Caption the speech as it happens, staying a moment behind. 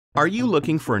Are you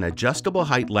looking for an adjustable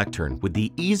height lectern with the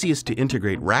easiest to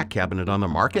integrate rack cabinet on the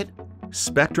market?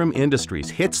 Spectrum Industries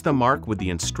hits the mark with the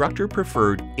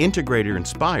instructor-preferred,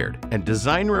 integrator-inspired, and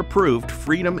designer-approved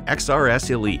Freedom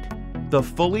XRS Elite. The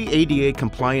fully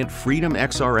ADA-compliant Freedom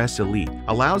XRS Elite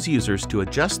allows users to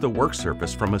adjust the work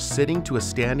surface from a sitting to a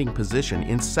standing position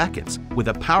in seconds with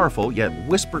a powerful yet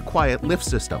whisper-quiet lift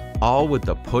system, all with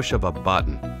the push of a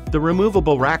button. The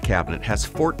removable rack cabinet has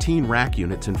 14 rack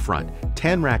units in front,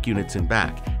 10 rack units in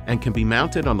back, and can be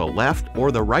mounted on the left or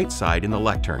the right side in the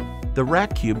lectern. The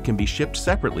rack cube can be shipped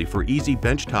separately for easy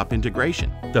benchtop integration.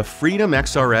 The Freedom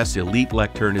XRS Elite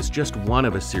Lectern is just one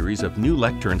of a series of new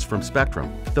lecterns from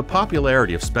Spectrum. The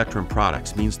popularity of Spectrum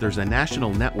products means there's a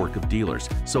national network of dealers,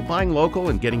 so buying local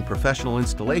and getting professional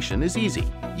installation is easy.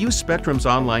 Use Spectrum's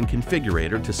online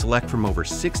configurator to select from over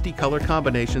 60 color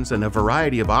combinations and a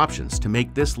variety of options to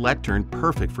make this lectern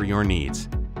perfect for your needs.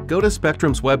 Go to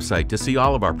Spectrum's website to see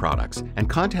all of our products and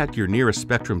contact your nearest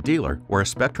Spectrum dealer or a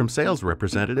Spectrum sales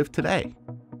representative today.